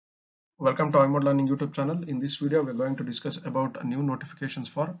Welcome to IMOD Learning YouTube channel. In this video, we're going to discuss about new notifications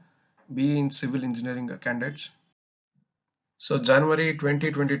for BE in Civil Engineering candidates. So January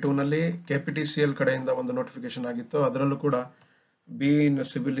 2022 ನಲ್ಲಿ KPTCL ಕಡೆಯಿಂದ ಒಂದು notification ಆಗಿತ್ತು. ಅದರಲ್ಲೂ ಕೂಡ BE in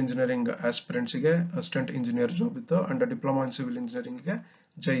Civil Engineering aspirants ಗೆ assistant engineer job ಇತ್ತು and diploma in civil engineering ಗೆ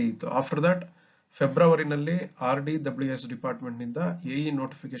JE ಇತ್ತು. ಆಫ್ಟರ್ ದಟ್ ಫೆಬ್ರವರಿನಲ್ಲಿ RDWS ಡಿಪಾರ್ಟ್ಮೆಂಟ್ ನಿಂದ AE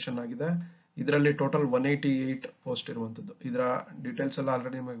ನೋಟಿಫಿಕೇಶನ್ ಆಗಿದೆ. ಇದರಲ್ಲಿ ಟೋಟಲ್ 188 ಪೋಸ್ಟ್ ಇರುವಂತದ್ದು. ಇದರ ಡೀಟೇಲ್ಸ್ ಎಲ್ಲ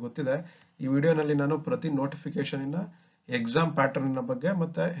ಆಲ್ರೆಡಿ ನಿಮಗೆ ಗೊತ್ತಿದೆ. ಈ ವಿಡಿಯೋನಲ್ಲಿ ನಾನು ಪ್ರತಿ ನೋಟಿಫಿಕೇಶನ್ ಇನ ಎಕ್ಸಾಮ್ ಪ್ಯಾಟರ್ನ್ ಬಗ್ಗೆ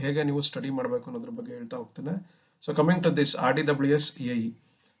ಮತ್ತೆ ಹೇಗೆ ನೀವು ಸ್ಟಡಿ ಮಾಡಬೇಕು ಅನ್ನೋದ್ರ ಬಗ್ಗೆ ಹೇಳ್ತಾ ಹೋಗ್ತೇನೆ. So coming to this RDWS AE.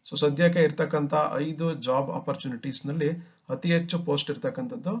 So ಸದ್ಯಕ್ಕೆ ಇರ್ತಕ್ಕಂತ 5 ಜಾಬ್ ಆಪರ್ಚುನಿಟೀಸ್ ನಲ್ಲಿ ಅತಿ ಹೆಚ್ಚು ಪೋಸ್ಟ್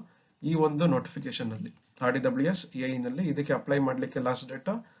ಇರ್ತಕ್ಕಂಥದ್ದು ಈ ಒಂದು ನೋಟಿಫಿಕೇಶನ್ ನಲ್ಲಿ RDWS AE ನಲ್ಲಿ. ಇದಕ್ಕೆ ಅಪ್ಲೈ ಮಾಡ್ಲಿಕ್ಕೆ last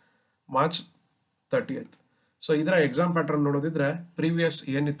date March 30th. So ಇದರ ಎಕ್ಸಾಮ್ ಪ್ಯಾಟರ್ನ್ ನೋಡೋದಿದ್ರೆ ಪ್ರೀವಿಯಸ್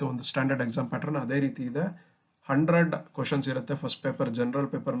ಏನಿತ್ತು ಒಂದು ಸ್ಟ್ಯಾಂಡರ್ಡ್ ಎಕ್ಸಾಮ್ ಪ್ಯಾಟರ್ನ್ ಅದೇ ರೀತಿ ಇದೆ. 100 ಕ್ವಶನ್ಸ್ ಇರುತ್ತೆ ಫಸ್ಟ್ ಪೇಪರ್ ಜನರಲ್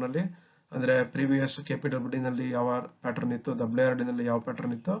ಪೇಪರ್ ನಲ್ಲಿ. ಅಂದ್ರೆ ಪ್ರೀವಿಯಸ್ KPWD ನಲ್ಲಿ ಯಾವ ಪ್ಯಾಟರ್ನ್ ಇತ್ತು, WRD ನಲ್ಲಿ ಯಾವ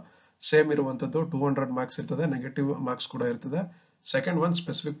ಪ್ಯಾಟರ್ನ್ ಇತ್ತು ಸೇಮ್ ಇರುವಂತದ್ದು. 200 ಮಾರ್ಕ್ಸ್ ಇರ್ತದೆ, ನೆಗೆಟಿವ್ ಮಾರ್ಕ್ಸ್ ಕೂಡ ಇರ್ತದೆ. Second one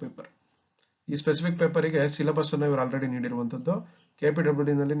specific paper. ಈ ಸ್ಪೆಸಿಫಿಕ್ ಪೇಪರ್ ಗೆ ಸಿಲೆಬಸ್ ಅನ್ನು ಇವರು ಆಲ್ರೆಡಿ ನೀಡಿರುವಂತದ್ದು.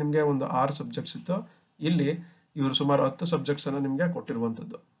 KPWD ನಲ್ಲಿ ನಿಮ್ಗೆ ಒಂದು 6 ಸಬ್ಜೆಕ್ಟ್ಸ್ ಇತ್ತು, ಇಲ್ಲಿ ಇವರು ಸುಮಾರು 10 ಸಬ್ಜೆಕ್ಟ್ಸ್ ಅನ್ನು ನಿಮ್ಗೆ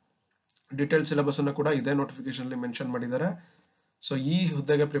ಕೊಟ್ಟಿರುವಂತದ್ದು. ಡೀಟೇಲ್ ಸಿಲೆಬಸ್ ಅನ್ನು ಕೂಡ ಇದೇ ನೋಟಿಫಿಕೇಶನ್ ಅಲ್ಲಿ ಮೆನ್ಷನ್ ಮಾಡಿದ್ದಾರೆ. ಸೊ ಈ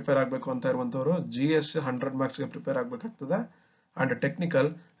ಹುದ್ದೆಗೆ ಪ್ರಿಪೇರ್ ಆಗಬೇಕು ಅಂತ ಇರುವಂತವರು GS 100 ಮಾರ್ಕ್ಸ್ ಗೆ prepare ಆಗಬೇಕಾಗ್ತದೆ and technical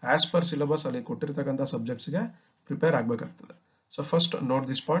as per syllabus ಅಲ್ಲಿ ಕೊಟ್ಟಿರ್ತಕ್ಕಂಥ ಸಬ್ಜೆಕ್ಟ್ಸ್ ಗೆ prepare ಆಗಬೇಕಾಗ್ತದೆ. So first note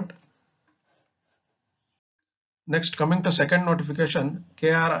this point. Next coming to second notification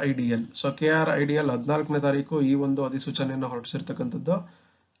KRIDL. So KRIDL 14ನೇ ತಾರೀಕು ಈ ಒಂದು ಅಧಿಸೂಚನೆಯನ್ನು ಹೊರಡಿಸಿರ್ತಕ್ಕಂಥದ್ದು.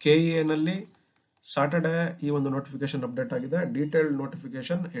 KEA ನಲ್ಲಿ ಸಾಟರ್ಡೆ ಈ ಒಂದು ನೋಟಿಫಿಕೇಶನ್ ಅಪ್ಡೇಟ್ ಆಗಿದೆ. Detailed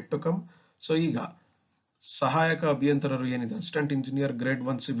notification at to come. So ಈಗ ಸಹಾಯಕ ಅಭಿಯಂತರರು ಏನಿದೆ ಅಸಿಸ್ಟೆಂಟ್ ಇಂಜಿನಿಯರ್ ಗ್ರೇಡ್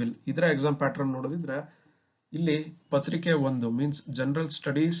 1 ಸಿವಿಲ್ ಇದರ ಎಕ್ಸಾಮ್ ಪ್ಯಾಟರ್ನ್ ನೋಡೋದಿದ್ರೆ ಇಲ್ಲಿ ಪತ್ರಿಕೆ 1 ಮೀನ್ಸ್ ಜನರಲ್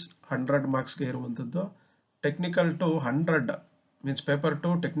ಸ್ಟಡೀಸ್ 100 ಮಾರ್ಕ್ಸ್ ಗೆ ಇರುವಂತದ್ದು. Technical to 100 means paper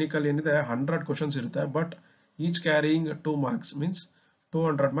two technical ಏನಿದೆ 100 ಕ್ವಶನ್ಸ್ ಇರುತ್ತೆ, but each carrying 2 marks means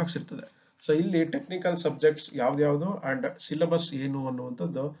 200 marks ಇರ್ತದೆ. ಸೊ ಇಲ್ಲಿ ಟೆಕ್ನಿಕಲ್ ಸಬ್ಜೆಕ್ಟ್ಸ್ ಯಾವ್ದು ಅಂಡ್ ಸಿಲೆಬಸ್ ಏನು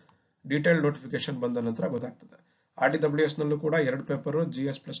ಅನ್ನುವಂಥದ್ದು ಡೀಟೇಲ್ ನೋಟಿಫಿಕೇಶನ್ ಬಂದ ನಂತರ ಗೊತ್ತಾಗ್ತದೆ. RDWS ನಲ್ಲೂ ಕೂಡ 2 ಪೇಪರ್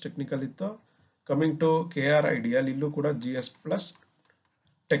GS ಪ್ಲಸ್ ಟೆಕ್ನಿಕಲ್ ಇತ್ತು. ಕಮಿಂಗ್ ಟು KRIDL ಇಲ್ಲೂ ಕೂಡ GS ಪ್ಲಸ್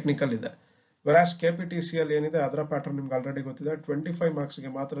ಟೆಕ್ನಿಕಲ್ ಇದೆ. ವೆರಾಸ್ KPTCL ಏನಿದೆ ಅದರ ಪ್ಯಾಟರ್ನ್ ನಿಮ್ಗೆ ಆಲ್ರೆಡಿ ಗೊತ್ತಿದೆ. 25 ಮಾರ್ಕ್ಸ್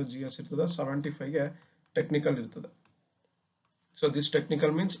ಗೆ ಮಾತ್ರ GS ಇರ್ತದೆ, 75 ಗೆ ಟೆಕ್ನಿಕಲ್ ಇರ್ತದೆ. So this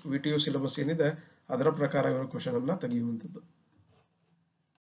technical means VTU syllabus ಏನಿದೆ ಅದರ ಪ್ರಕಾರ ಇವರು ಕ್ವಶನ್ ಅನ್ನ ತೆಗೆಯುವಂತದ್ದು.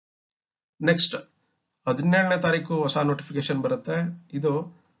 ನೆಕ್ಸ್ಟ್ 17ನೇ ತಾರೀಕು ಹೊಸ ನೋಟಿಫಿಕೇಶನ್ ಬರುತ್ತೆ. ಇದು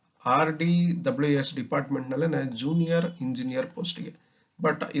RDWS ಡಿಪಾರ್ಟ್ಮೆಂಟ್ ನಲ್ಲಿ ಜೂನಿಯರ್ ಇಂಜಿನಿಯರ್ ಪೋಸ್ಟ್ ಗೆ.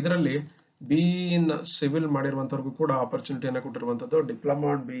 ಬಟ್ ಇದರಲ್ಲಿ BE ಇನ್ ಸಿವಿಲ್ ಮಾಡಿರುವಂತವ್ರಿಗೂ ಕೂಡ ಆಪರ್ಚುನಿಟಿಯನ್ನು ಕೊಟ್ಟಿರುವಂತದ್ದು.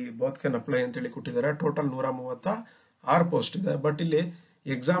 Diploma BE both can apply ಅಂತ ಹೇಳಿ ಕೊಟ್ಟಿದ್ದಾರೆ. ಟೋಟಲ್ 136 ಪೋಸ್ಟ್ ಇದೆ. ಬಟ್ ಇಲ್ಲಿ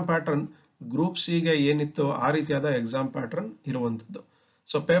ಎಕ್ಸಾಮ್ ಪ್ಯಾಟರ್ನ್ ಗ್ರೂಪ್ ಸಿ ಗೆ ಏನಿತ್ತು ಆ ರೀತಿಯಾದ ಎಕ್ಸಾಮ್ ಪ್ಯಾಟರ್ನ್ ಇರುವಂತದ್ದು.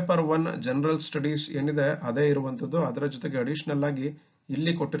 ಸೊ ಪೇಪರ್ 1 ಜನರಲ್ ಸ್ಟಡೀಸ್ ಏನಿದೆ ಅದೇ ಇರುವಂತದ್ದು. ಅದರ ಜೊತೆಗೆ ಅಡಿಷನಲ್ ಆಗಿ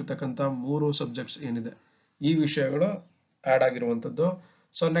ಇಲ್ಲಿ ಕೊಟ್ಟಿರ್ತಕ್ಕಂಥ 3 ಸಬ್ಜೆಕ್ಟ್ಸ್ ಏನಿದೆ ಈ ವಿಷಯಗಳು ಆಡ್ ಆಗಿರುವಂತದ್ದು.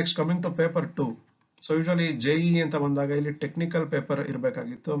 So next coming to paper 2. So usually JE ಅಂತ ಬಂದಾಗ ಇಲ್ಲಿ ಟೆಕ್ನಿಕಲ್ ಪೇಪರ್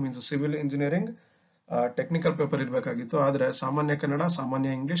ಇರಬೇಕಾಗಿತ್ತು, means civil engineering technical paper ಇರಬೇಕಾಗಿತ್ತು. ಆದ್ರೆ ಸಾಮಾನ್ಯ ಕನ್ನಡ,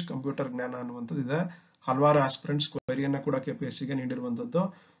 ಸಾಮಾನ್ಯ ಇಂಗ್ಲಿಷ್, ಕಂಪ್ಯೂಟರ್ ಜ್ಞಾನ ಅನ್ನುವಂಥದ್ದು ಇದೆ. ಹಲವಾರು ಆಸ್ಪಿರೆಂಟ್ಸ್ ಕ್ವೆರಿಯನ್ನ ಕೂಡ KPSC ಗೆ ನೀಡಿರುವಂತದ್ದು.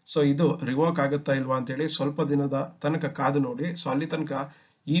 ಸೊ ಇದು ರಿವೋಕ್ ಆಗುತ್ತಾ ಇಲ್ವಾ ಅಂತ ಹೇಳಿ ಸ್ವಲ್ಪ ದಿನದ ತನಕ ಕಾದು ನೋಡಿ. ಸೊ ಅಲ್ಲಿ ತನಕ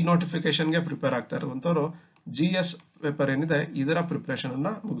ಈ ನೋಟಿಫಿಕೇಶನ್ ಗೆ ಪ್ರಿಪೇರ್ ಆಗ್ತಾ ಇರುವಂತವರು GS ಪೇಪರ್ ಏನಿದೆ ಇದರ ಪ್ರಿಪರೇಷನ್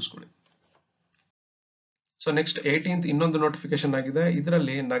ಅನ್ನ ಮುಗಿಸ್ಕೊಳ್ಳಿ. ಸೊ ನೆಕ್ಸ್ಟ್ 18th ಇನ್ನೊಂದು ನೋಟಿಫಿಕೇಶನ್ ಆಗಿದೆ.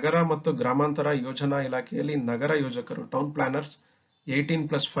 ಇದರಲ್ಲಿ ನಗರ ಮತ್ತು ಗ್ರಾಮಾಂತರ ಯೋಜನಾ ಇಲಾಖೆಯಲ್ಲಿ ನಗರ ಯೋಜಕರು ಟೌನ್ ಪ್ಲಾನರ್ಸ್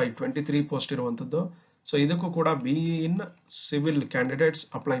 18+5 23 ಪೋಸ್ಟ್ ಇರುವಂತದ್ದು. ಸೊ ಇದಕ್ಕೂ ಕೂಡ BE in civil candidates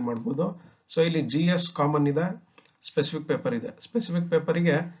apply ಮಾಡಬಹುದು. ಸೊ ಇಲ್ಲಿ GS ಕಾಮನ್ ಇದೆ, ಸ್ಪೆಸಿಫಿಕ್ ಪೇಪರ್ ಇದೆ. ಸ್ಪೆಸಿಫಿಕ್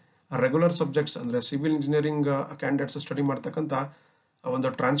ಪೇಪರ್ಗೆ ರೆಗ್ಯುಲರ್ ಸಬ್ಜೆಕ್ಟ್ಸ್ ಅಂದ್ರೆ ಸಿವಿಲ್ ಇಂಜಿನಿಯರಿಂಗ್ ಕ್ಯಾಂಡಿಡೇಟ್ಸ್ ಸ್ಟಡಿ ಮಾಡ್ತಕ್ಕಂಥ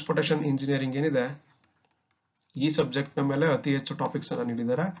ಒಂದು ಟ್ರಾನ್ಸ್ಪೋರ್ಟೇಷನ್ ಇಂಜಿನಿಯರಿಂಗ್ ಏನಿದೆ ಈ ಸಬ್ಜೆಕ್ಟ್ ನ ಮೇಲೆ ಅತಿ ಹೆಚ್ಚು ಟಾಪಿಕ್ಸ್ ಅನ್ನ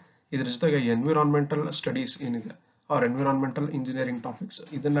ನೀಡಿದ್ದಾರೆ. ಇದರ ಜೊತೆಗೆ ಎನ್ವಿರಾನ್ಮೆಂಟಲ್ ಸ್ಟಡೀಸ್ ಏನಿದೆ ಆರ್ ಎನ್ವಿರಾನ್ಮೆಂಟಲ್ ಇಂಜಿನಿಯರಿಂಗ್ ಟಾಪಿಕ್ಸ್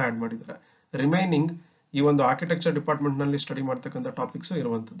ಇದನ್ನ ಆಡ್ ಮಾಡಿದ್ದಾರೆ. ರಿಮೈನಿಂಗ್ ಈ ಒಂದು ಆರ್ಕಿಟೆಕ್ಚರ್ ಡಿಪಾರ್ಟ್ಮೆಂಟ್ ನಲ್ಲಿ ಸ್ಟಡಿ ಮಾಡ್ತಕ್ಕಂಥ ಟಾಪಿಕ್ಸ್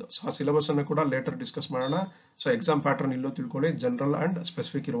ಇರುವಂತದ್ದು. ಸೊ ಆ ಸಿಲೆಬಸ್ ಅನ್ನು ಕೂಡ ಲೇಟರ್ ಡಿಸ್ಕಸ್ ಮಾಡೋಣ. ಸೊ ಎಕ್ಸಾಮ್ ಪ್ಯಾಟರ್ನ್ ಇಲ್ಲೂ ತಿಳ್ಕೊಳ್ಳಿ, ಜನರಲ್ ಅಂಡ್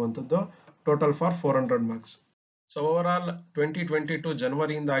ಸ್ಪೆಸಿಫಿಕ್ ಇರುವಂತದ್ದು. Total for 400 marks. So over all 2022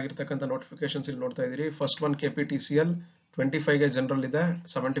 ಜನವರಿಯಿಂದ ಆಗಿರ್ತಕ್ಕಂಥ ನೋಟಿಫಿಕೇಶನ್ಸ್ ಇಲ್ಲಿ ನೋಡ್ತಾ ಇದೀರಿ. ಫಸ್ಟ್ ಒನ್ KPTCL 25 ಗೆ ಜನರಲ್ ಇದೆ,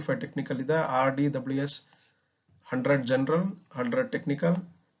 75 ಟೆಕ್ನಿಕಲ್ ಇದೆ. RDWS 100 general, 100 technical.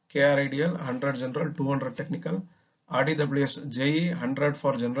 KRIDL 100 general, 200 technical. RDWS JE 100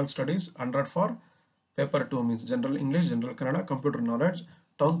 for general studies, 100 for paper 2 means general English, general Kannada, computer knowledge.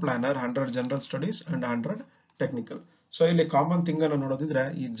 Town planner 100 general studies and 100 technical. So ಇಲ್ಲಿ common thing ಅನ್ನು ನೋಡೋದಿದ್ರೆ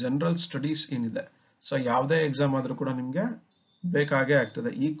ಈ general studies ಏನಿದೆ, so ಯಾವುದೇ exam ಆದ್ರೂ ಕೂಡ ನಿಮ್ಗೆ ಬೇಕಾಗೇ ಆಗ್ತದೆ,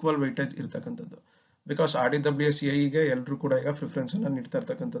 equal weightage ಇರ್ತಕ್ಕಂಥದ್ದು. ಬಿಕಾಸ್ RDWS AEಗೆ ಎಲ್ಲರೂ ಕೂಡ ಈಗ ಪ್ರಿಫರೆನ್ಸ್ ಅನ್ನ ನೀಡ್ತಾ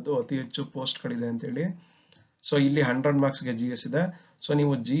ಇರ್ತಕ್ಕಂಥದ್ದು, ಅತಿ ಹೆಚ್ಚು ಪೋಸ್ಟ್ಗಳಿದೆ ಅಂತೇಳಿ. ಸೊ ಇಲ್ಲಿ 100 ಮಾರ್ಕ್ಸ್ಗೆ GS ಇದೆ. ಸೊ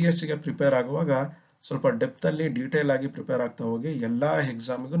ನೀವು GS ಗೆ ಪ್ರಿಪೇರ್ ಆಗುವಾಗ ಸ್ವಲ್ಪ ಡೆಪ್ತ್ ಅಲ್ಲಿ ಡೀಟೇಲ್ ಆಗಿ ಪ್ರಿಪೇರ್ ಆಗ್ತಾ ಹೋಗಿ. ಎಲ್ಲಾ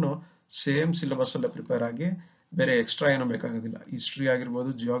ಎಕ್ಸಾಮ್ಗೂ ಸೇಮ್ ಸಿಲೆಬಸ್ ಅಲ್ಲೇ ಪ್ರಿಪೇರ್ ಆಗಿ, ಬೇರೆ ಎಕ್ಸ್ಟ್ರಾ ಏನೂ ಬೇಕಾಗೋದಿಲ್ಲ. ಹಿಸ್ಟ್ರಿ ಆಗಿರ್ಬೋದು,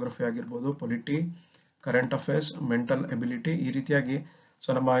 ಜಿಯೋಗ್ರಫಿ ಆಗಿರ್ಬೋದು, polity, current affairs, mental ability, ಈ ರೀತಿಯಾಗಿ. ಸೊ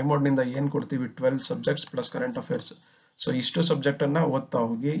ನಮ್ಮ IMOD ನಿಂದ ಏನ್ ಕೊಡ್ತೀವಿ, 12 subjects plus current affairs. So ಇಷ್ಟು ಸಬ್ಜೆಕ್ಟ್ ಅನ್ನ ಓದ್ತಾ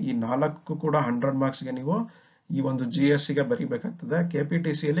ಹೋಗಿ. ಈ 4 ಕೂಡ 100 ಮಾರ್ಕ್ಸ್ಗೆ ನೀವು ಈ ಒಂದು GS ಗೆ ಬರೀಬೇಕಾಗ್ತದೆ.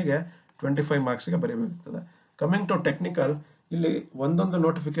 KPTCL ಗೆ 25 ಮಾರ್ಕ್ಸ್ಗೆ ಬರೀಬೇಕಾಗ್ತದೆ. ಕಮಿಂಗ್ ಟು ಟೆಕ್ನಿಕಲ್, ಇಲ್ಲಿ ಒಂದೊಂದು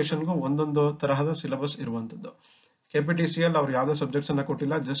ನೋಟಿಫಿಕೇಶನ್ಗೂ ಒಂದೊಂದು ತರಹದ ಸಿಲೆಬಸ್ ಇರುವಂತದ್ದು. KPTCL ಅವ್ರು ಯಾವುದೇ ಸಬ್ಜೆಕ್ಟ್ಸ್ ಅನ್ನ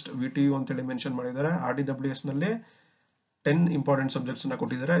ಕೊಟ್ಟಿಲ್ಲ, ಜಸ್ಟ್ VTU ಅಂತೇಳಿ ಮೆನ್ಷನ್ ಮಾಡಿದ್ದಾರೆ. RDWS ನಲ್ಲಿ 10 ಇಂಪಾರ್ಟೆಂಟ್ ಸಬ್ಜೆಕ್ಟ್ಸ್ ಅನ್ನ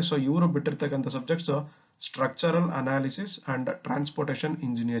ಕೊಟ್ಟಿದ್ದಾರೆ. ಸೊ ಇವರು ಬಿಟ್ಟಿರ್ತಕ್ಕಂಥ subjects structural analysis and transportation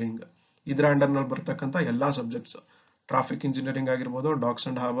engineering, ಇದರ ಅಂಡರ್ ನಲ್ಲಿ ಬರ್ತಕ್ಕಂಥ ಎಲ್ಲಾ ಸಬ್ಜೆಕ್ಟ್ಸ್. ಟ್ರಾಫಿಕ್ ಇಂಜಿನಿಯರಿಂಗ್ ಆಗಿರ್ಬೋದು, docx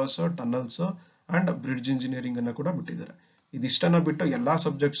and ಹಾರ್ಬರ್ಸ್, tunnels and bridge engineering ಅನ್ನ ಕೂಡ ಬಿಟ್ಟಿದ್ದಾರೆ. ಇದಿಷ್ಟನ್ನ ಬಿಟ್ಟು ಎಲ್ಲಾ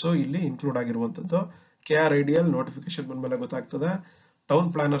ಸಬ್ಜೆಕ್ಟ್ಸ್ ಇಲ್ಲಿ ಇನ್ಕ್ಲೂಡ್ ಆಗಿರುವಂತದ್ದು. KRIDL ನೋಟಿಫಿಕೇಶನ್ ಬಂದ್ಮೇಲೆ ಗೊತ್ತಾಗ್ತದೆ. ಟೌನ್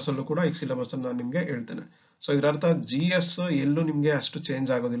ಪ್ಲಾನರ್ಸ್ ಅಲ್ಲೂ ಕೂಡ ಈ ಸಿಲೆಬಸ್ ಅನ್ನ ನಿಮ್ಗೆ ಹೇಳ್ತೇನೆ. ಸೊ ಇದರ ಅರ್ಥ GS ಎಲ್ಲೂ ನಿಮ್ಗೆ ಅಷ್ಟು ಚೇಂಜ್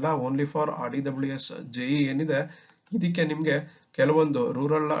ಆಗೋದಿಲ್ಲ. ಓನ್ಲಿ ಫಾರ್ RDWS JE ಏನಿದೆ, ಇದಕ್ಕೆ ನಿಮ್ಗೆ ಕೆಲವೊಂದು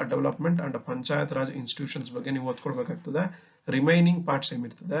rural development and panchayat Raj institutions ಬಗ್ಗೆ ನೀವು ಓದ್ಕೊಳ್ಬೇಕಾಗ್ತದೆ. ರಿಮೈನಿಂಗ್ ಪಾರ್ಟ್ ಸೇಮ್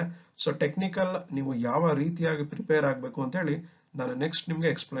ಇರ್ತದೆ. ಸೊ ಟೆಕ್ನಿಕಲ್ ನೀವು ಯಾವ ರೀತಿಯಾಗಿ ಪ್ರಿಪೇರ್ ಆಗಬೇಕು ಅಂತ ಹೇಳಿ ನಾನು ನೆಕ್ಸ್ಟ್ ನಿಮ್ಗೆ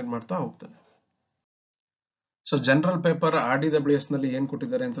ಎಕ್ಸ್ಪ್ಲೈನ್ ಮಾಡ್ತಾ ಹೋಗ್ತೇನೆ. ಸೊ ಜನರಲ್ ಪೇಪರ್ RDWS ನಲ್ಲಿ ಏನ್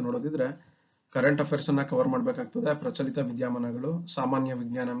ಕೊಟ್ಟಿದ್ದಾರೆ ಅಂತ ನೋಡೋದಿದ್ರೆ, ಕರೆಂಟ್ ಅಫೇರ್ಸ್ ಅನ್ನ ಕವರ್ ಮಾಡಬೇಕಾಗ್ತದೆ. ಪ್ರಚಲಿತ ವಿದ್ಯಮಾನಗಳು, ಸಾಮಾನ್ಯ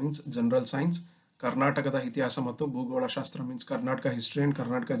ವಿಜ್ಞಾನ ಮೀನ್ಸ್ ಜನರಲ್ ಸೈನ್ಸ್, ಕರ್ನಾಟಕದ ಇತಿಹಾಸ ಮತ್ತು ಭೂಗೋಳಶಾಸ್ತ್ರ means Karnataka history and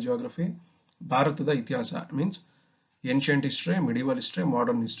Karnataka geography, ಭಾರತದ ಇತಿಹಾಸ means ancient history, medieval history,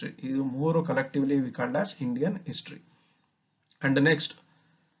 modern history. ಇದು ಮೂರು collectively we called as Indian history. And next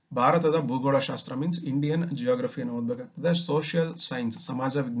ಭಾರತದ ಭೂಗೋಳಶಾಸ್ತ್ರ ಮೀನ್ಸ್ ಇಂಡಿಯನ್ ಜಿಯೋಗ್ರಫಿಯನ್ನು ಓದಬೇಕಾಗ್ತದೆ. ಸೋಷಿಯಲ್ ಸೈನ್ಸ್,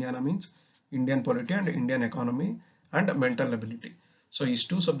 ಸಮಾಜ ವಿಜ್ಞಾನ means Indian polity and Indian economy and mental ability. So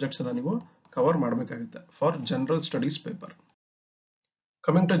ಇಷ್ಟು subjects ಅನ್ನ ನೀವು ಕವರ್ ಮಾಡಬೇಕಾಗುತ್ತೆ for general studies paper.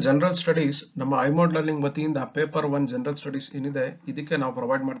 Coming to general studies, ನಮ್ಮ IMOD learning ವತಿಯಿಂದ paper 1 general studies ಏನಿದೆ, ಇದಕ್ಕೆ ನಾವು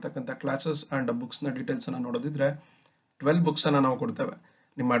ಪ್ರೊವೈಡ್ ಮಾಡ್ತಕ್ಕಂಥ ಕ್ಲಾಸಸ್ ಅಂಡ್ ಬುಕ್ಸ್ ನ ಡೀಟೇಲ್ಸ್ ಅನ್ನ ನೋಡೋದಿದ್ರೆ 12 ಬುಕ್ಸ್ ಅನ್ನ ನಾವು ಕೊಡ್ತೇವೆ.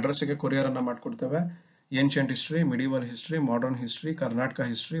 ನಿಮ್ಮ ಅಡ್ರೆಸ್ಗೆ ಕೊರಿಯರ್ ಅನ್ನ ಮಾಡ್ಕೊಡ್ತೇವೆ. Ancient history, medieval history, modern history, Karnataka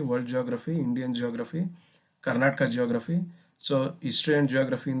history, world geography, Indian geography, Karnataka geography. So history and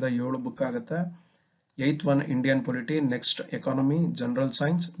ಜಿಯೋಗ್ರಫಿಯಿಂದ 7 book ಆಗುತ್ತೆ. 8th one Indian polity, next economy, general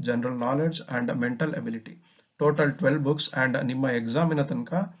science, general knowledge and mental ability. Total 12 books. And ನಿಮ್ಮ ಎಕ್ಸಾಮಿನ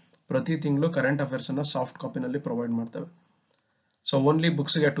ತನಕ ಪ್ರತಿ ತಿಂಗಳು current affairs ಅನ್ನ soft ಕಾಪಿನಲ್ಲಿ provide ಮಾಡ್ತೇವೆ. So only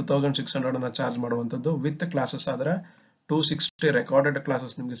ಬುಕ್ಸ್ಗೆ 2600 ಅನ್ನ charge ಮಾಡುವಂತದ್ದು. With classes ಆದ್ರೆ 260 ರೆಕಾರ್ಡೆಡ್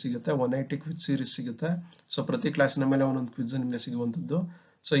ಕ್ಲಾಸಸ್ ನಿಮಗೆ ಸಿಗುತ್ತೆ, 180 ಕ್ವಿಜ್ ಸೀರೀಸ್ ಸಿಗುತ್ತೆ. ಸೊ ಪ್ರತಿ ಕ್ಲಾಸಿನ ಮೇಲೆ ಒಂದೊಂದು ಕ್ವಿಜ್ ನಿಮಗೆ ಸಿಗುವಂತದ್ದು.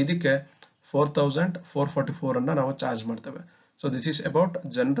 ಸೊ ಇದಕ್ಕೆ 4444 ಅನ್ನ ನಾವು ಚಾರ್ಜ್ ಮಾಡ್ತೇವೆ. So this is about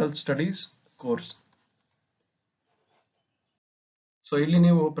general studies course. So ಇಲ್ಲಿ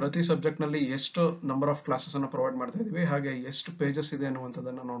ನೀವು ಪ್ರತಿ ಸಬ್ಜೆಕ್ಟ್ ನಲ್ಲಿ ಎಷ್ಟು ನಂಬರ್ ಆಫ್ ಕ್ಲಾಸಸ್ ಅನ್ನ ಪ್ರೊವೈಡ್ ಮಾಡ್ತಾ ಇದೀವಿ, ಹಾಗೆ ಎಷ್ಟು ಪೇಜಸ್ ಇದೆ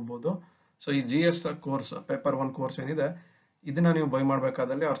ಅನ್ನುವಂಥದ್ದನ್ನ ನೋಡಬಹುದು. ಸೊ ಈ GS ಕೋರ್ಸ್ ಪೇಪರ್ 1 ಕೋರ್ಸ್ ಏನಿದೆ, ಇದನ್ನ ನೀವು ಬೈ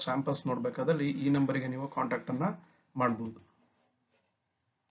ಮಾಡಬೇಕಾದಲ್ಲಿ ಅವ್ರ ಸ್ಯಾಂಪಲ್ಸ್ ನೋಡಬೇಕಾದಲ್ಲಿ ಈ ನಂಬರಿಗೆ ನೀವು ಕಾಂಟ್ಯಾಕ್ಟ್ ಅನ್ನ ಮಾಡಬಹುದು.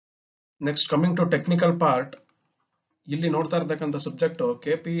 Next coming to technical part, ಇಲ್ಲಿ ನೋಡ್ತಾ ಇರ್ತಕ್ಕಂಥ ಸಬ್ಜೆಕ್ಟ್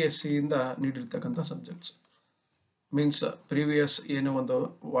KPSC ಇಂದ ನೀಡಿರ್ತಕ್ಕಂಥ ಸಬ್ಜೆಕ್ಟ್ಸ್ ಮೀನ್ಸ್ ಪ್ರೀವಿಯಸ್ ಏನು ಒಂದು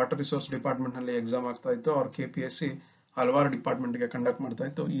ವಾಟರ್ ರಿಸೋರ್ಸ್ ಡಿಪಾರ್ಟ್ಮೆಂಟ್ ನಲ್ಲಿ ಎಕ್ಸಾಮ್ ಆಗ್ತಾ ಇತ್ತು, ಅವ್ರ KPSC ಹಲವಾರು ಡಿಪಾರ್ಟ್ಮೆಂಟ್ ಗೆ ಕಂಡಕ್ಟ್ ಮಾಡ್ತಾ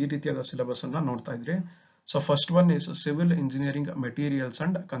ಇತ್ತು. ಈ ರೀತಿಯಾದ ಸಿಲೆಬಸ್ ಅನ್ನ ನೋಡ್ತಾ ಇದ್ರಿ. So first one is civil engineering materials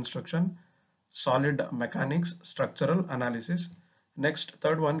and construction, solid mechanics, structural analysis. Next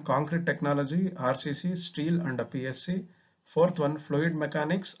third one concrete technology, RCC, steel and PSC. Fourth one fluid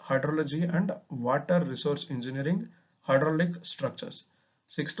mechanics, hydrology and water resource engineering, hydraulic structures.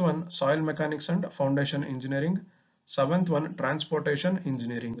 Sixth one soil mechanics and foundation engineering. Seventh one transportation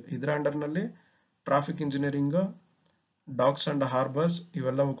engineering. ಇದರ under ನಲ್ಲಿ traffic engineering, docx and ಹಾರ್ಬರ್ಸ್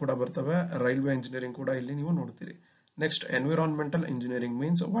ಇವೆಲ್ಲವೂ ಕೂಡ ಬರ್ತವೆ. Railway engineering ಕೂಡ ಇಲ್ಲಿ ನೀವು ನೋಡ್ತೀರಿ. Next environmental engineering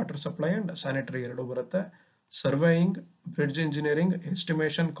means water supply and sanitary ಎರಡು ಬರುತ್ತೆ. Surveying, bridge engineering,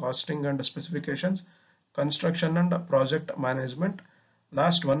 estimation, casting and specifications, construction and project management.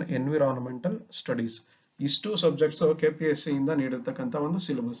 Last one environmental studies. ಇಷ್ಟು ಸಬ್ಜೆಕ್ಟ್ಸ್ KPSC ಇಂದ ನೀಡಿರ್ತಕ್ಕಂಥ ಒಂದು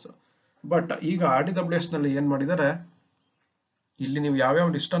ಸಿಲೆಬಸ್. ಬಟ್ ಈಗ RDWS ನಲ್ಲಿ ಏನ್ ಮಾಡಿದ್ದಾರೆ, ಇಲ್ಲಿ ನೀವು ಯಾವ್ಯಾವ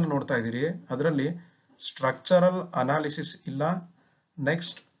ಲಿಸ್ಟ್ ಅನ್ನು ನೋಡ್ತಾ ಇದ್ದೀರಿ ಅದರಲ್ಲಿ ಸ್ಟ್ರಕ್ಚರಲ್ ಅನಾಲಿಸಿಸ್ ಇಲ್ಲ,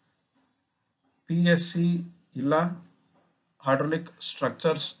 ನೆಕ್ಸ್ಟ್ PSC ಇಲ್ಲ, ಹೈಡ್ರಾಲಿಕ್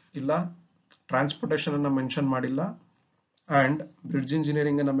ಸ್ಟ್ರಕ್ಚರ್ಸ್ ಇಲ್ಲ, ಟ್ರಾನ್ಸ್ಪೋರ್ಟೇಷನ್ ಅನ್ನ ಮೆನ್ಷನ್ ಮಾಡಿಲ್ಲ, ಅಂಡ್ ಬ್ರಿಡ್ಜ್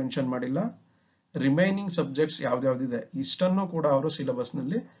ಇಂಜಿನಿಯರಿಂಗ್ ಅನ್ನ ಮೆನ್ಷನ್ ಮಾಡಿಲ್ಲ. ರಿಮೈನಿಂಗ್ ಸಬ್ಜೆಕ್ಟ್ಸ್ ಯಾವ್ದಾವ್ದಿದೆ ಇಷ್ಟನ್ನು ಕೂಡ ಅವರು ಸಿಲೆಬಸ್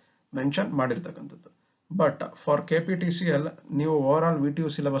ನಲ್ಲಿ ಮೆನ್ಷನ್ ಮಾಡಿರ್ತಕ್ಕಂಥದ್ದು. ಬಟ್ ಫಾರ್ KPTCL ನೀವು ಓವರ್ ಆಲ್ VTU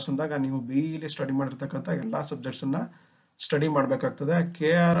ಸಿಲೆಬಸ್ ಅಂದಾಗ ನೀವು BE ಸ್ಟಡಿ ಮಾಡಿರ್ತಕ್ಕಂಥ ಎಲ್ಲಾ ಸಬ್ಜೆಕ್ಟ್ಸ್ ಅನ್ನ ಸ್ಟಡಿ ಮಾಡಬೇಕಾಗ್ತದೆ.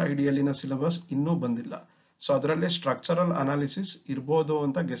 KRIDLನ ಸಿಲೆಬಸ್ ಇನ್ನೂ ಬಂದಿಲ್ಲ. ಸೊ ಅದರಲ್ಲಿ ಸ್ಟ್ರಕ್ಚರಲ್ ಅನಾಲಿಸಿಸ್ ಇರ್ಬೋದು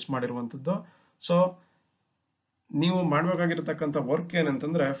ಅಂತ ಗೆಸ್ ಮಾಡಿರುವಂಥದ್ದು. ಸೊ ನೀವು ಮಾಡಬೇಕಾಗಿರತಕ್ಕಂಥ ವರ್ಕ್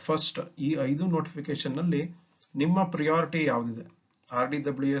ಏನಂತಂದ್ರೆ, ಫಸ್ಟ್ ಈ 5 ನೋಟಿಫಿಕೇಶನ್ ನಲ್ಲಿ ನಿಮ್ಮ ಪ್ರಿಯಾರಿಟಿ ಯಾವ್ದಿದೆ,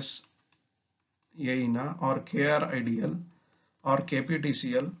 RDWS AE ನ R KRIDL R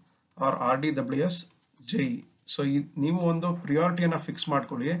KPTCL R RDWS JE. So ನೀವು ಒಂದು ಪ್ರಿಯಾರಿಟಿಯನ್ನ ಫಿಕ್ಸ್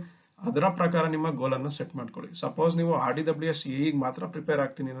ಮಾಡ್ಕೊಳ್ಳಿ, ಅದರ ಪ್ರಕಾರ ನಿಮ್ಮ ಗೋಲ್ ಅನ್ನು ಸೆಟ್ ಮಾಡ್ಕೊಳ್ಳಿ. ಸಪೋಸ್ ನೀವು RDWS AE ಮಾತ್ರ ಪ್ರಿಪೇರ್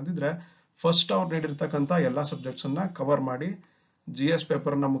ಆಗ್ತೀನಿ ಅನ್ನೋದಿದ್ರೆ ಫಸ್ಟ್ ಅವ್ರು ನೀಡಿರ್ತಕ್ಕಂಥ ಎಲ್ಲಾ ಸಬ್ಜೆಕ್ಟ್ಸ್ ಅನ್ನ ಕವರ್ ಮಾಡಿ, GS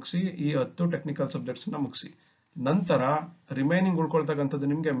ಪೇಪರ್ ನ ಮುಗಿಸಿ, ಈ 10 ಟೆಕ್ನಿಕಲ್ ಸಬ್ಜೆಕ್ಟ್ಸ್ ನ ಮುಗಿಸಿ. ನಂತರ ರಿಮೈನಿಂಗ್ ಉಳ್ಕೊಳ್ತಕ್ಕಂಥದ್ದು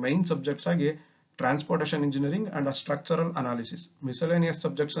ನಿಮಗೆ ಮೈನ್ ಸಬ್ಜೆಕ್ಟ್ಸ್ ಆಗಿ transportation engineering and structural analysis, miscellaneous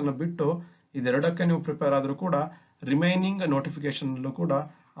subjects ಅನ್ನು ಬಿಟ್ಟು ಇದೆರಡಕ್ಕೆ ನೀವು ಪ್ರಿಪೇರ್ ಆದ್ರೂ ಕೂಡ ರಿಮೈನಿಂಗ್ ನೋಟಿಫಿಕೇಶನ್ ಅಲ್ಲೂ ಕೂಡ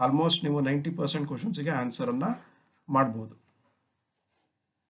ಆಲ್ಮೋಸ್ಟ್ ನೀವು 90% ಕ್ವಶನ್ಸ್ಗೆ ಆನ್ಸರ್ ಅನ್ನ ಮಾಡಬಹುದು.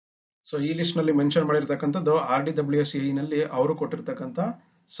 ಸೊ ಈ ಲಿಸ್ಟ್ ನಲ್ಲಿ ಮೆನ್ಷನ್ ಮಾಡಿರ್ತಕ್ಕಂಥದ್ದು RDWS AE ನಲ್ಲಿ ಅವರು ಕೊಟ್ಟಿರ್ತಕ್ಕಂಥ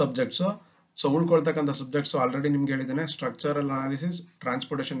ಸಬ್ಜೆಕ್ಟ್ಸ್. ಸೊ ಉಳ್ಕೊಳ್ತಕ್ಕಂಥ ಸಬ್ಜೆಕ್ಟ್ಸ್ ಆಲ್ರೆಡಿ ನಿಮ್ಗೆ ಹೇಳಿದ್ದೇನೆ, structural analysis,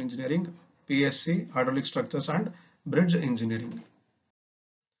 transportation engineering, PSC, hydraulic structures and bridge engineering.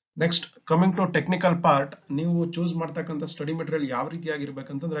 Next coming to technical part, ನೀವು ಚೂಸ್ ಮಾಡ್ತಕ್ಕಂಥ ಸ್ಟಡಿ ಮೆಟೀರಿಯಲ್ ಯಾವ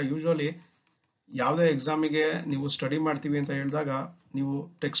ರೀತಿಯಾಗಿರ್ಬೇಕಂತಂದ್ರೆ, ಯೂಶುವಲಿ ಯಾವುದೇ ಎಕ್ಸಾಮಿಗೆ ನೀವು ಸ್ಟಡಿ ಮಾಡ್ತೀವಿ ಅಂತ ಹೇಳಿದಾಗ ನೀವು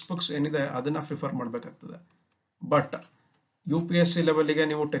ಟೆಕ್ಸ್ಟ್ ಬುಕ್ಸ್ ಏನಿದೆ ಅದನ್ನ ಪ್ರಿಫರ್ ಮಾಡಬೇಕಾಗ್ತದೆ. ಬಟ್ UPSC ಲೆವೆಲ್ಗೆ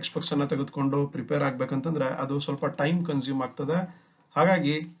ನೀವು ಟೆಕ್ಸ್ಟ್ ಬುಕ್ಸ್ ಅನ್ನ ತೆಗೆದುಕೊಂಡು ಪ್ರಿಪೇರ್ ಆಗ್ಬೇಕಂತಂದ್ರೆ ಅದು ಸ್ವಲ್ಪ ಟೈಮ್ ಕನ್ಸ್ಯೂಮ್ ಆಗ್ತದೆ.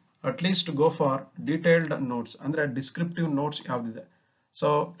 ಹಾಗಾಗಿ at least go for detailed notes, ಅಂದ್ರೆ ಡಿಸ್ಕ್ರಿಪ್ಟಿವ್ ನೋಟ್ಸ್ ಯಾವ್ದಿದೆ. ಸೊ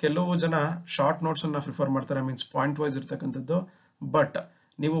ಕೆಲವು ಜನ ಶಾರ್ಟ್ ನೋಟ್ಸ್ ಅನ್ನ ಪ್ರಿಫರ್ ಮಾಡ್ತಾರೆ, ಮೀನ್ಸ್ ಪಾಯಿಂಟ್ ವೈಸ್ ಇರ್ತಕ್ಕಂಥದ್ದು. ಬಟ್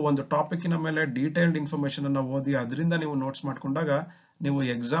ನೀವು ಒಂದು ಟಾಪಿಕ್ನ ಮೇಲೆ ಡೀಟೇಲ್ಡ್ ಇನ್ಫಾರ್ಮೇಶನ್ ಅನ್ನ ಓದಿ ಅದರಿಂದ ನೀವು ನೋಟ್ಸ್ ಮಾಡ್ಕೊಂಡಾಗ ನೀವು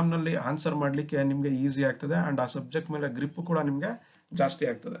ಎಕ್ಸಾಮ್ ನಲ್ಲಿ ಆನ್ಸರ್ ಮಾಡ್ಲಿಕ್ಕೆ ನಿಮ್ಗೆ ಈಸಿ ಆಗ್ತದೆ ಅಂಡ್ ಆ ಸಬ್ಜೆಕ್ಟ್ ಮೇಲೆ ಗ್ರಿಪ್ ಕೂಡ ನಿಮ್ಗೆ ಜಾಸ್ತಿ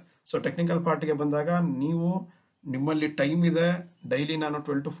ಆಗ್ತದೆ. ಸೊ ಟೆಕ್ನಿಕಲ್ ಪಾರ್ಟಿಗೆ ಬಂದಾಗ ನೀವು ನಿಮ್ಮಲ್ಲಿ ಟೈಮ್ ಇದೆ, ಡೈಲಿ ನಾನು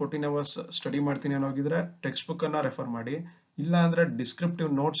 12 to 14 ಅವರ್ಸ್ ಸ್ಟಡಿ ಮಾಡ್ತೀನಿ ಅನ್ನೋಗಿದ್ರೆ ಟೆಕ್ಸ್ಟ್ ಬುಕ್ ಅನ್ನ ರೆಫರ್ ಮಾಡಿ, ಇಲ್ಲ ಅಂದ್ರೆ ಡಿಸ್ಕ್ರಿಪ್ಟಿವ್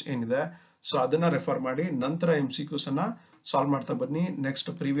ನೋಟ್ಸ್ ಏನಿದೆ ಸೊ ಅದನ್ನ ರೆಫರ್ ಮಾಡಿ, ನಂತರ MCQs ಅನ್ನ ಸಾಲ್ವ್ ಮಾಡ್ತಾ ಬನ್ನಿ. Next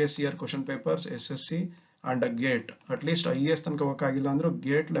previous year question papers, SSC and gate, at least IAS ತನಕ ಹೋಗಕ್ಕಾಗಿಲ್ಲ ಅಂದ್ರೂ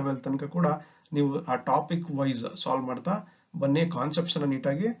ಗೇಟ್ ಲೆವೆಲ್ ತನಕ ಕೂಡ ನೀವು ಆ ಟಾಪಿಕ್ ವೈಸ್ ಸಾಲ್ವ್ ಮಾಡ್ತಾ ಬನ್ನಿ, ಕಾನ್ಸೆಪ್ಟ್ಸ್ ಅನ್ನ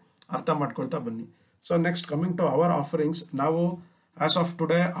ನೀಟಾಗಿ ಅರ್ಥ ಮಾಡ್ಕೊಳ್ತಾ ಬನ್ನಿ. So next coming to our offerings, ನಾವು as of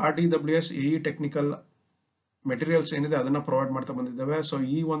today RDWS AE technical materials ಏನಿದೆ ಅದನ್ನ ಪ್ರೊವೈಡ್ ಮಾಡ್ತಾ ಬಂದಿದ್ದೇವೆ. ಸೊ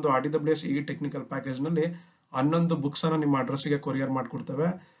ಈ ಒಂದು RDWS AE ಟೆಕ್ನಿಕಲ್ ಪ್ಯಾಕೇಜ್ ನಲ್ಲಿ 11 ಬುಕ್ಸ್ ಅನ್ನ ನಿಮ್ಮ ಅಡ್ರೆಸ್ಗೆ ಕೊರಿಯರ್ ಮಾಡ್ಕೊಡ್ತೇವೆ.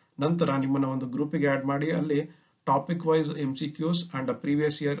 ನಂತರ ನಿಮ್ಮನ್ನ ಒಂದು ಗ್ರೂಪಿಗೆ ಆಡ್ ಮಾಡಿ ಅಲ್ಲಿ topic wise MCQs and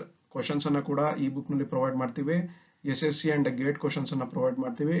previous year questions ಅನ್ನ ಕೂಡ ಈ ಬುಕ್ ನಲ್ಲಿ ಪ್ರೊವೈಡ್ ಮಾಡ್ತೀವಿ. SSC ಅಂಡ್ ಗೇಟ್ ಕ್ವಶನ್ಸ್ ಅನ್ನ ಪ್ರೊವೈಡ್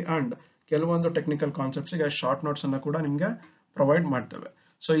ಮಾಡ್ತೀವಿ ಅಂಡ್ ಕೆಲವೊಂದು ಟೆಕ್ನಿಕಲ್ ಕಾನ್ಸೆಪ್ಟ್ಸ್ ಗೆ ಶಾರ್ಟ್ ನೋಟ್ಸ್ ಅನ್ನ ಕೂಡ ನಿಮ್ಗೆ ಪ್ರೊವೈಡ್ ಮಾಡ್ತೇವೆ.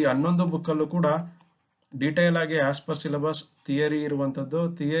 ಸೊ ಈ 11 ಬುಕ್ ಅಲ್ಲೂ ಕೂಡ ಡೀಟೇಲ್ ಆಗಿ ಆಸ್ ಪರ್ ಸಿಲೆಬಸ್ ಥಿಯರಿ ಇರುವಂತದ್ದು,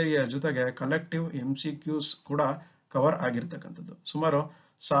 ಥಿಯರಿಯ ಜೊತೆಗೆ ಕಲೆಕ್ಟಿವ್ MCQs ಕೂಡ ಕವರ್ ಆಗಿರ್ತಕ್ಕಂಥದ್ದು. ಸುಮಾರು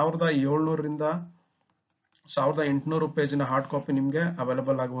 1700ರಿಂದ 1800 ಪೇಜಿನ ಹಾರ್ಡ್ ಕಾಪಿ ನಿಮ್ಗೆ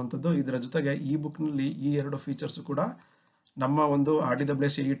ಅವೈಲಬಲ್ ಆಗುವಂತದ್ದು. ಇದರ ಜೊತೆಗೆ ಈ ಬುಕ್ ನಲ್ಲಿ ಈ 2 ಫೀಚರ್ಸ್ ಕೂಡ ನಮ್ಮ ಒಂದು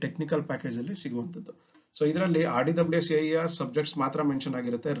RDWS AE ಟೆಕ್ನಿಕಲ್ ಪ್ಯಾಕೇಜ್ ಅಲ್ಲಿ ಸಿಗುವಂತದ್ದು. ಸೊ ಇದರಲ್ಲಿ RDWS AE ಸಬ್ಜೆಕ್ಟ್ಸ್ ಮಾತ್ರ ಮೆನ್ಷನ್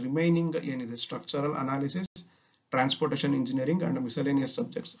ಆಗಿರುತ್ತೆ. ರಿಮೈನಿಂಗ್ ಏನಿದೆ structural analysis, transportation engineering and miscellaneous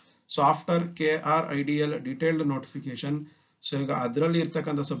subjects. So after KRIDL detailed notification, so ಈಗ ಅದರಲ್ಲಿ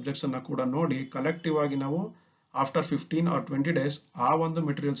ಇರ್ತಕ್ಕಂಥ ಸಬ್ಜೆಕ್ಟ್ಸ್ ಅನ್ನ ಕೂಡ ನೋಡಿ ಕಲೆಕ್ಟಿವ್ ಆಗಿ ನಾವು ಆಫ್ಟರ್ 15 or 20 ಡೇಸ್ ಆ ಒಂದು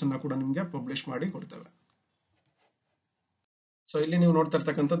ಮೆಟೀರಿಯಲ್ಸ್ ಅನ್ನ ಕೂಡ ನಿಮ್ಗೆ ಪಬ್ಲಿಷ್ ಮಾಡಿ ಕೊಡ್ತೇವೆ. ಸೊ ಇಲ್ಲಿ ನೀವು ನೋಡ್ತಾ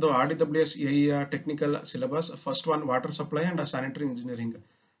ಇರ್ತಕ್ಕಂಥದ್ದು RDWS AE technical syllabus. First one water supply and sanitary engineering.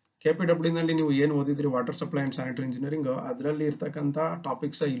 KPW ನಲ್ಲಿ ನೀವು ಏನು ಓದಿದ್ರಿ water supply and sanitary engineering, ಅದರಲ್ಲಿ ಇರ್ತಕ್ಕಂಥ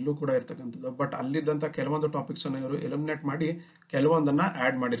ಟಾಪಿಕ್ಸ್ ಇಲ್ಲೂ ಕೂಡ ಇರ್ತಕ್ಕಂಥದ್ದು. ಬಟ್ ಅಲ್ಲಿದ್ದಂತ ಕೆಲವೊಂದು ಟಾಪಿಕ್ಸ್ ಅನ್ನ ಇವರು ಎಲಿಮಿನೇಟ್ ಮಾಡಿ ಕೆಲವೊಂದನ್ನ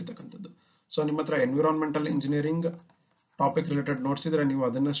ಆಡ್ ಮಾಡಿರ್ತಕ್ಕಂಥದ್ದು. ಸೊ ನಿಮ್ಮ ಹತ್ರ environmental engineering topic related notes ಇದ್ರೆ ನೀವು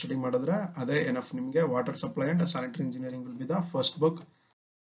ಅದನ್ನ ಸ್ಟಡಿ ಮಾಡಿದ್ರೆ ಅದೇ ಎನಫ್ ನಿಮಗೆ. Water supply and sanitary engineering will be the first book.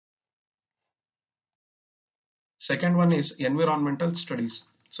 Second one is environmental studies.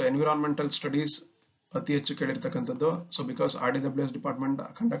 So environmental studies ಅತಿ ಹೆಚ್ಚು ಕೇಳಿರ್ತಕ್ಕಂಥದ್ದು. So because RDWS department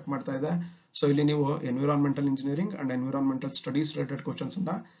conduct ಮಾಡ್ತಾ ಇದೆ, ಸೊ ಇಲ್ಲಿ ನೀವು environmental engineering and environmental studies related questions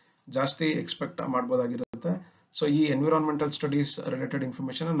ಅನ್ನ ಜಾಸ್ತಿ expect ಮಾಡಬಹುದಾಗಿರುತ್ತೆ. So ಈ environmental studies related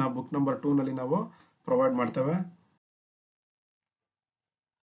information ಅನ್ನ ಬುಕ್ ನಂಬರ್ 2 ನಲ್ಲಿ ನಾವು ಪ್ರೊವೈಡ್ ಮಾಡ್ತೇವೆ.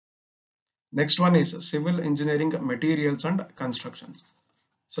 Next one is civil engineering materials and constructions.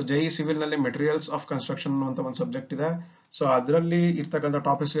 So JE civil ನಲ್ಲಿ ಮೆಟೀರಿಯಲ್ಸ್ ಆಫ್ ಕನ್ಸ್ಟ್ರಕ್ಷನ್ ಅಂತ ಒಂದು ಸಬ್ಜೆಕ್ಟ್ ಇದೆ. ಸೊ ಅದರಲ್ಲಿ ಇರ್ತಕ್ಕಂಥ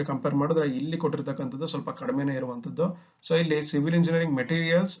ಟಾಪಿಕ್ಸ್ ಗೆ ಕಂಪೇರ್ ಮಾಡಿದ್ರೆ ಇಲ್ಲಿ ಕೊಟ್ಟಿರ್ತಕ್ಕಂಥದ್ದು ಸ್ವಲ್ಪ ಕಡಿಮೆನೇ ಇರುವಂತದ್ದು. ಸೊ ಇಲ್ಲಿ civil engineering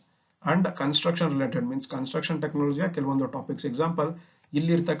materials and construction related means construction ಟೆಕ್ನಾಲಜಿಯ ಕೆಲವೊಂದು ಟಾಪಿಕ್ಸ್. ಎಕ್ಸಾಂಪಲ್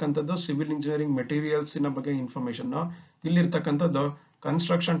ಇಲ್ಲಿ ಇರ್ತಕ್ಕಂಥದ್ದು ಸಿವಿಲ್ ಇಂಜಿನಿಯರಿಂಗ್ ಮೆಟೀರಿಯಲ್ಸ್ ನ ಬಗ್ಗೆ ಇನ್ಫಾರ್ಮೇಶನ್, ಇಲ್ಲಿ ಇರ್ತಕ್ಕಂಥದ್ದು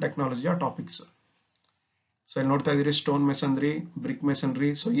ಕನ್ಸ್ಟ್ರಕ್ಷನ್ ಟೆಕ್ನಾಲಜಿಯ ಟಾಪಿಕ್ಸ್. ಸೊ ಇಲ್ಲಿ ನೋಡ್ತಾ ಇದೀರಿ ಸ್ಟೋನ್ ಮೆಸನ್ರಿ, ಬ್ರಿಕ್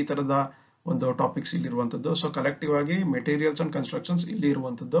ಮೆಸನ್ರಿ, ಸೊ ಈ ತರದ ಒಂದು ಟಾಪಿಕ್ಸ್ ಇಲ್ಲಿ ಇರುವಂತದ್ದು. ಸೊ ಕಲೆಕ್ಟಿವ್ ಆಗಿ ಮೆಟೀರಿಯಲ್ಸ್ ಅಂಡ್ ಕನ್ಸ್ಟ್ರಕ್ಷನ್ಸ್ ಇಲ್ಲಿ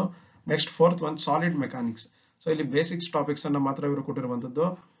ಇರುವಂತದ್ದು. Next fourth one solid mechanics. So ಇಲ್ಲಿ ಬೇಸಿಕ್ಸ್ ಟಾಪಿಕ್ಸ್ ಅನ್ನ ಮಾತ್ರ ಇವರು ಕೊಟ್ಟಿರುವಂತದ್ದು.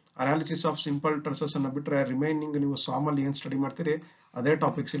 ಅನಾಲಿಸಿಸ್ ಆಫ್ ಸಿಂಪಲ್ ಟ್ರೆಸಸ್ ಅನ್ನ ಬಿಟ್ರೆ ರಿಮೈನಿಂಗ್ ನೀವು ಸಾಮ್ ಅಲ್ಲಿ ಏನ್ ಸ್ಟಡಿ ಮಾಡ್ತೀರಿ ಅದೇ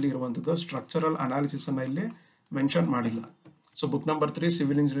ಟಾಪಿಕ್ಸ್ ಇಲ್ಲಿ ಇರುವಂತದ್ದು. ಸ್ಟ್ರಕ್ಚರಲ್ ಅನಾಲಿಸಿಸ್ ಅನ್ನ ಇಲ್ಲಿ ಮೆನ್ಷನ್ ಮಾಡಿಲ್ಲ. So book number 3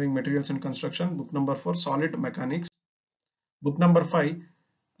 civil engineering materials and construction, book number 4 solid mechanics, book number 5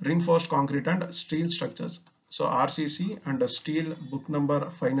 reinforced concrete and steel structures. So RCC and steel book number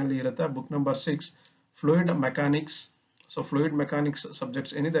finally irutte. Book number 6 fluid mechanics. So fluid mechanics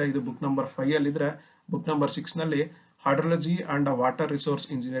subjects enide idu book number 5 alli idre book number 6 nalli hydrology and water resource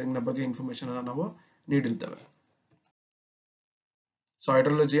engineering na ಬಗ್ಗೆ information ಅನ್ನು ನಾವು ನೀಡಿರ್ತೇವೆ. So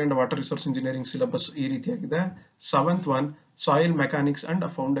hydrology and water resource engineering syllabus ಈ ರೀತಿಯಾಗಿದೆ. 7th one soil mechanics and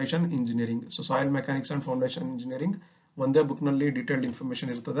foundation engineering. So soil mechanics and foundation engineering ಒಂದೇ book ನಲ್ಲಿ detailed information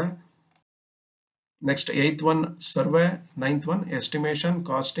ಇರ್ತದೆ. Next 8th one survey, 9th one estimation,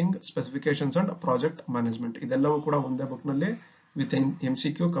 casting, specifications and project management. ಇದೆಲ್ಲವೂ ಕೂಡ ಒಂದೇ book ನಲ್ಲಿ with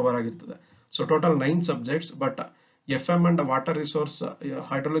MCQ cover ಆಗಿರ್ತದೆ. So total 9 subjects. But FM and water resource,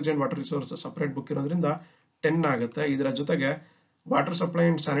 hydrology and water resource separate book ಇರೋದ್ರಿಂದ 10 ಆಗುತ್ತೆ. ಇದರ ಜೊತೆಗೆ water supply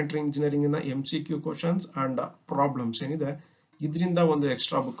and sanitary engineering ಇನ MCQ ಕ್ವಶನ್ಸ್ ಅಂಡ್ ಪ್ರಾಬ್ಲಮ್ಸ್ ಏನಿದೆ ಇದರಿಂದ ಒಂದು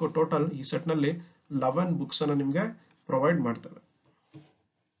ಎಕ್ಸ್ಟ್ರಾ ಬುಕ್. ಟೋಟಲ್ ಈ ಸೆಟ್ ನಲ್ಲಿ 11 ಬುಕ್ಸ್ ಅನ್ನು ನಿಮಗೆ ಪ್ರೊವೈಡ್ ಮಾಡ್ತೇವೆ.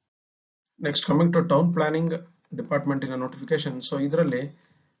 Next coming to town planning department ಇನ ನೋಟಿಫಿಕೇಶನ್. ಸೊ ಇದರಲ್ಲಿ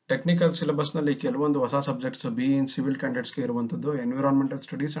ಟೆಕ್ನಿಕಲ್ ಸಿಲೆಬಸ್ ನಲ್ಲಿ ಕೆಲವೊಂದು ಹೊಸ subjects BE in civil candidates ಗೆ ಇರುವಂತದ್ದು. Environmental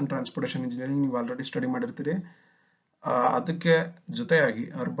studies and transportation engineering ನೀವು ಆಲ್ರೆಡಿ ಸ್ಟಡಿ ಮಾಡಿರ್ತೀರಿ. ಅದಕ್ಕೆ ಜೊತೆಯಾಗಿ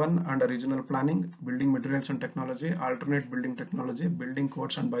urban and regional planning, building materials and technology, alternate building technology, building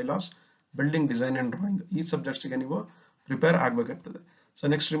codes and bylaws, building design and drawing, ಈ subjects ಗೆ ನೀವು prepare ಆಗಬೇಕಾಗ್ತದೆ. So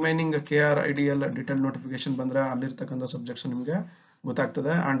next remaining KRIDL detail notification ಬಂದ್ರೆ ಅಲ್ಲಿರ್ತಕ್ಕಂಥ subjects ನಿಮಗೆ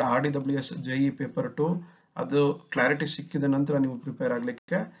ಗೊತ್ತಾಗ್ತದೆ. ಅಂಡ್ RDWS JE ಪೇಪರ್ 2 ಅದು clarity ಸಿಕ್ಕಿದ ನಂತರ ನೀವು ಪ್ರಿಪೇರ್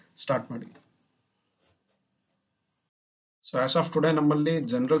ಆಗ್ಲಿಕ್ಕೆ ಸ್ಟಾರ್ಟ್ ಮಾಡಿ. ಸೊ ಆಸ್ ಆಫ್ ಟುಡೇ ನಮ್ಮಲ್ಲಿ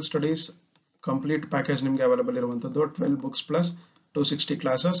ಜನರಲ್ ಸ್ಟಡೀಸ್ ಕಂಪ್ಲೀಟ್ ಪ್ಯಾಕೇಜ್ ನಿಮಗೆ ಅವೈಲೇಬಲ್ ಇರುವಂತದ್ದು. 12 books plus 260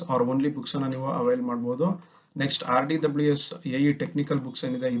 classes are only books ಅನ್ನ ನೀವು ಅವೈಲ್ ಮಾಡಬಹುದು. Next RDWS AE technical books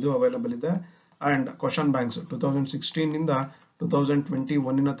ಏನಿದೆ ಇದು ಅವೈಲೇಬಲ್ ಇದೆ. ಅಂಡ್ ಕ್ವಶನ್ ಬ್ಯಾಂಕ್ಸ್ 2016 ನಿಂದ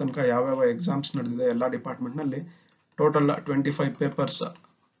 2021 ತನಕ ಯಾವ್ಯಾವ ಎಕ್ಸಾಮ್ಸ್ ನಡೆದಿದೆ ಎಲ್ಲ ಡಿಪಾರ್ಟ್ಮೆಂಟ್ ನಲ್ಲಿ total 25 papers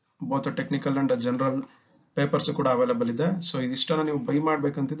both technical and general papers ಕೂಡ ಅವೈಲೇಬಲ್ ಇದೆ. ಸೊ ಇದಿಷ್ಟನ್ನ ನೀವು ಬೈ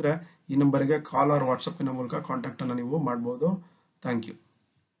ಮಾಡ್ಬೇಕಂತಿದ್ರೆ ಈ ನಂಬರ್ಗೆ ಕಾಲ್ ಆರ್ ವಾಟ್ಸ್ಆಪ್ ಮೂಲಕ ಕಾಂಟ್ಯಾಕ್ಟ್ ಅನ್ನ ನೀವು ಮಾಡಬಹುದು. Thank you.